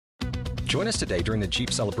Join us today during the Jeep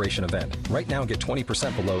Celebration event. Right now, get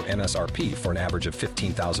 20% below MSRP for an average of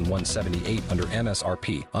 $15,178 under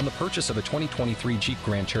MSRP on the purchase of a 2023 Jeep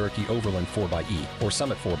Grand Cherokee Overland 4xE or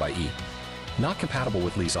Summit 4xE. Not compatible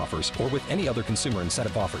with lease offers or with any other consumer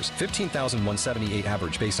incentive offers. $15,178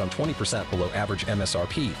 average based on 20% below average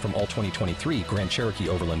MSRP from all 2023 Grand Cherokee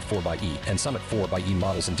Overland 4xE and Summit 4xE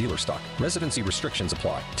models in dealer stock. Residency restrictions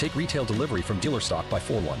apply. Take retail delivery from dealer stock by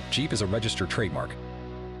 4/1. Jeep is a registered trademark.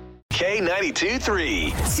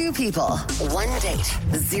 K92-3. Two people, one date,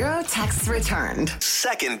 zero texts returned.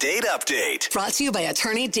 Second date update. Brought to you by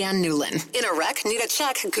attorney Dan Newlin. In a wreck, need a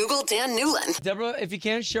check, Google Dan Newlin. Deborah, if you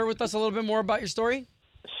can, share with us a little bit more about your story.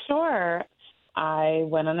 Sure. I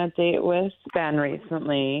went on a date with Ben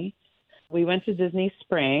recently. We went to Disney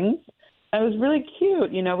Springs. It was really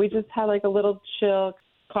cute. You know, we just had like a little chill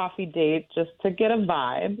coffee date just to get a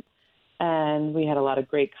vibe. And we had a lot of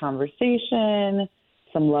great conversation,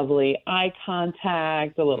 some lovely eye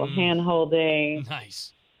contact, a little hand-holding.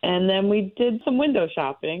 Nice. And then we did some window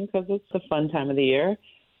shopping because it's a fun time of the year.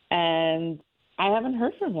 And I haven't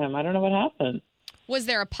heard from him. I don't know what happened. Was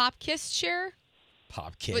there a pop kiss share?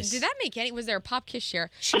 Pop kiss. Did that make any? Was there a pop kiss share?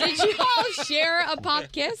 Did you all share a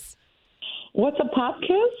pop kiss? What's a pop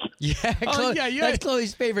kiss? Yeah, Oh, yeah. That's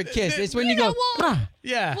Chloe's favorite kiss. It's when you Yeah, go, well,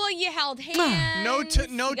 Yeah. well, you held hands. No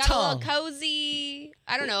you got tongue. a little cozy.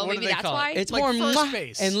 I don't know. What do Maybe they that's call it? why. it's Like more first mwah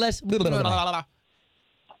base. and less. Blah, blah, blah,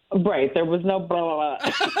 blah. Right. There was no blah, blah,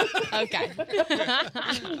 blah. Okay.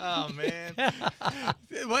 Oh, man.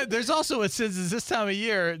 Well, there's also, since it's this time of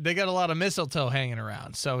year, they got a lot of mistletoe hanging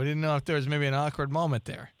around. So we didn't know if there was maybe an awkward moment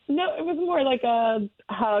there. No, it was more like a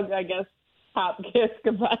hug, I guess. Pop kiss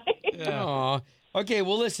goodbye. Aw. Okay,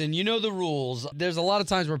 well, listen, you know the rules. There's a lot of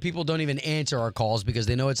times where people don't even answer our calls because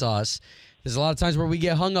they know it's us. There's a lot of times where we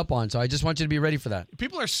get hung up on, so I just want you to be ready for that.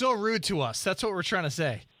 People are so rude to us. That's what we're trying to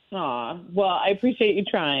say. Aw, well, I appreciate you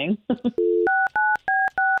trying.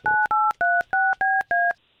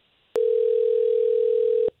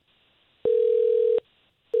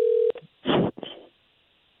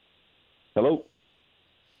 Hello?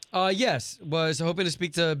 Yes, was hoping to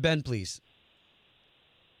speak to Ben, please.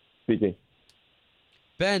 Speaking.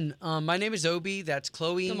 Ben, my name is Obi. That's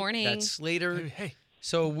Chloe. Good morning. That's Slater. Hey.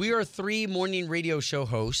 So we are 3 morning radio show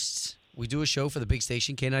hosts. We do a show for the big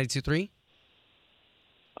station, K92.3.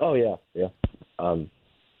 Oh, yeah.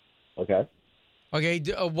 Okay. Okay,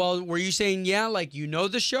 well, were you saying, yeah, like you know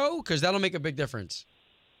the show? Because that'll make a big difference.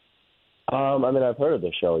 I mean, I've heard of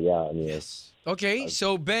the show, yeah. I mean, Yes. Okay,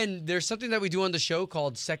 so Ben, there's something that we do on the show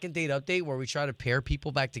called Second Date Update where we try to pair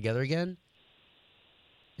people back together again.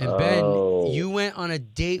 And Ben, you went on a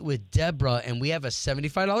date with Deborah, and we have a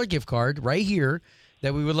 $75 gift card right here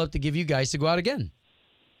that we would love to give you guys to go out again.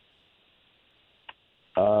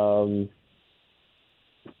 no,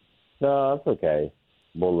 that's okay.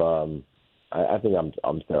 Well, I think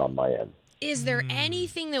I'm still on my end. Is there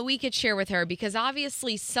anything that we could share with her? Because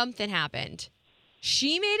obviously something happened.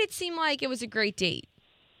 She made it seem like it was a great date.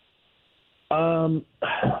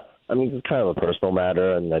 I mean, it's kind of a personal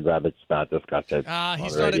matter, and I'd rather just not discuss it.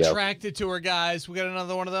 He's on not radio. attracted to her, guys. We got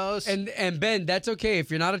another one of those. And Ben, that's okay. If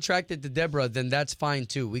you're not attracted to Deborah, then that's fine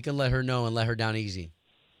too. We can let her know and let her down easy.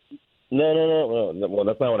 No. Well,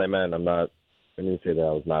 that's not what I meant. I didn't say that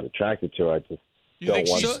I was not attracted to her. I just you think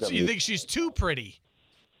don't want she's you think she's too pretty?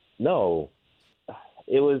 No.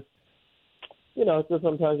 It was, just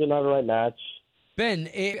sometimes you're not the right match. Ben,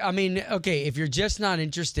 I mean, okay, if you're just not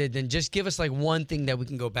interested, then just give us like one thing that we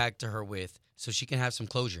can go back to her with so she can have some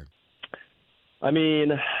closure. I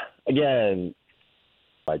mean, again,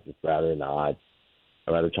 I'd just rather not.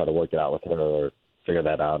 I'd rather try to work it out with her or figure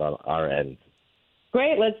that out on our end.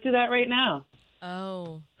 Great, let's do that right now.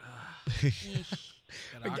 Oh.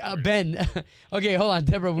 Ben, okay, hold on,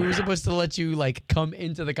 Deborah. We were supposed to let you like come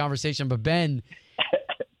into the conversation, but Ben,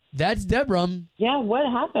 that's Deborah. Yeah, what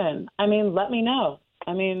happened? I mean, let me know.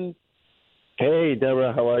 I mean, Hey,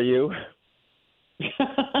 Deborah, how are you?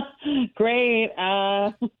 great.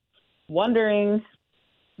 Wondering.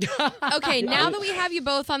 Okay, now that we have you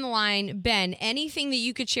both on the line, Ben, anything that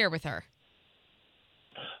you could share with her?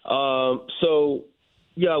 So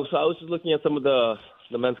I was just looking at some of the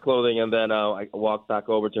men's clothing, and then I walked back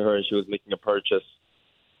over to her, and she was making a purchase.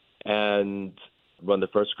 And when the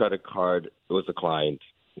first credit card, it was declined,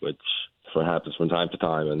 which happens from time to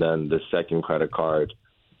time. And then the second credit card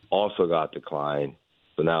also got declined.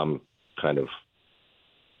 So now I'm kind of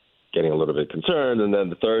getting a little bit concerned. And then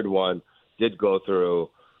the third one did go through.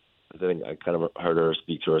 I think I kind of heard her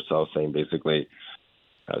speak to herself saying basically,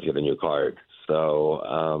 I was getting a new card. So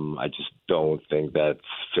I just don't think that's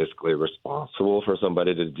fiscally responsible for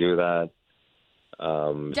somebody to do that.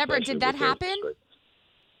 Deborah, especially did that with the happen? interest rates.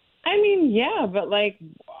 I mean, yeah, but like,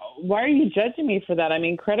 why are you judging me for that? I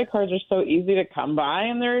mean, credit cards are so easy to come by,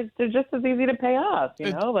 and they're just as easy to pay off.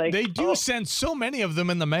 You know, like they do send so many of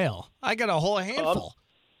them in the mail. I got a whole handful.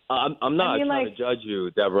 I'm not trying to judge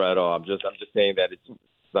you, Deborah, at all. I'm just saying that it's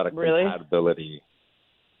not a compatibility.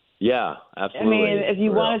 Yeah, absolutely. I mean, if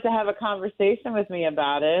you wanted to have a conversation with me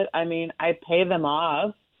about it, I mean, I pay them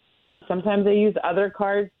off. Sometimes I use other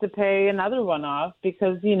cards to pay another one off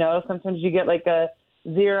because, you know, sometimes you get like a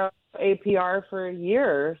 0 APR for a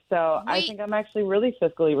year. So I think I'm actually really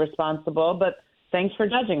fiscally responsible, but thanks for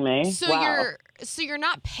judging me. So you're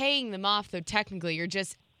not paying them off, though, technically. You're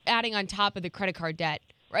just adding on top of the credit card debt,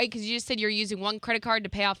 right? Because you just said you're using one credit card to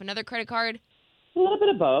pay off another credit card. A little bit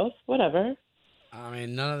of both, whatever. I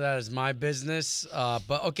mean, none of that is my business.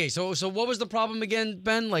 But okay, so what was the problem again,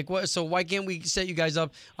 Ben? Like, what? So why can't we set you guys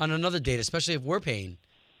up on another date, especially if we're paying?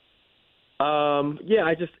 Yeah,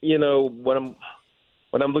 I just, you know, when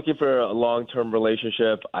I'm looking for a long-term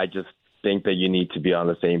relationship, I just think that you need to be on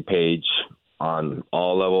the same page on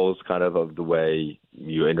all levels, kind of the way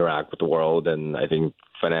you interact with the world. And I think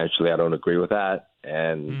financially, I don't agree with that,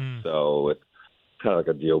 and so it's kind of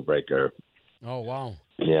like a deal breaker. Oh wow.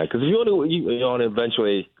 Yeah, because if you want to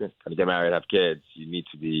eventually kind of get married, have kids, you need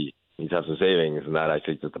to have some savings, and not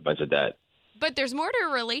actually just a bunch of debt. But there's more to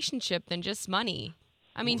a relationship than just money.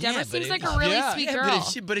 I mean, Deborah seems like a really sweet girl.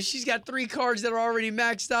 But if she's got 3 cards that are already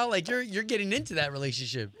maxed out, like you're getting into that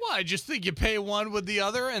relationship. Well, I just think you pay one with the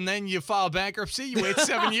other, and then you file bankruptcy. You wait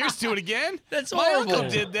 7 years to do it again. That's My horrible. uncle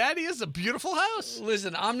did that. He has a beautiful house.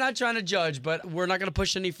 Listen, I'm not trying to judge, but we're not going to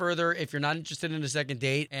push any further if you're not interested in a second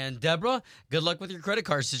date. And Deborah, good luck with your credit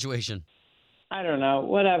card situation. I don't know,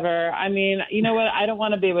 whatever. I mean, you know what? I don't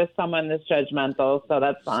want to be with someone this judgmental, so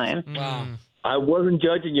that's fine. Wow. I wasn't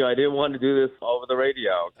judging you. I didn't want to do this over the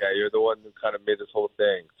radio, okay? You're the one who kind of made this whole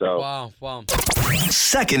thing. So. Wow.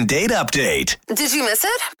 Second date update. Did you miss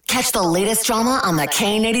it? Catch the latest drama on the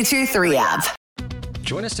K82-3 app.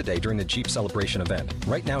 Join us today during the Jeep Celebration event.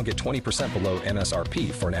 Right now, get 20% below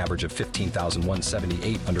MSRP for an average of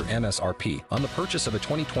 $15,178 under MSRP on the purchase of a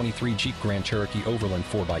 2023 Jeep Grand Cherokee Overland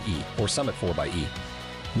 4xE or Summit 4xE.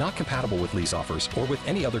 Not compatible with lease offers or with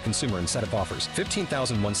any other consumer incentive offers.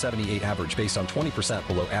 $15,178 average based on 20%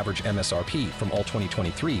 below average MSRP from all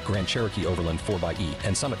 2023 Grand Cherokee Overland 4xE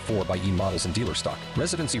and Summit 4xE models in dealer stock.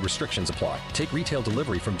 Residency restrictions apply. Take retail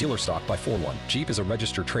delivery from dealer stock by 4/1. Jeep is a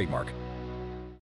registered trademark.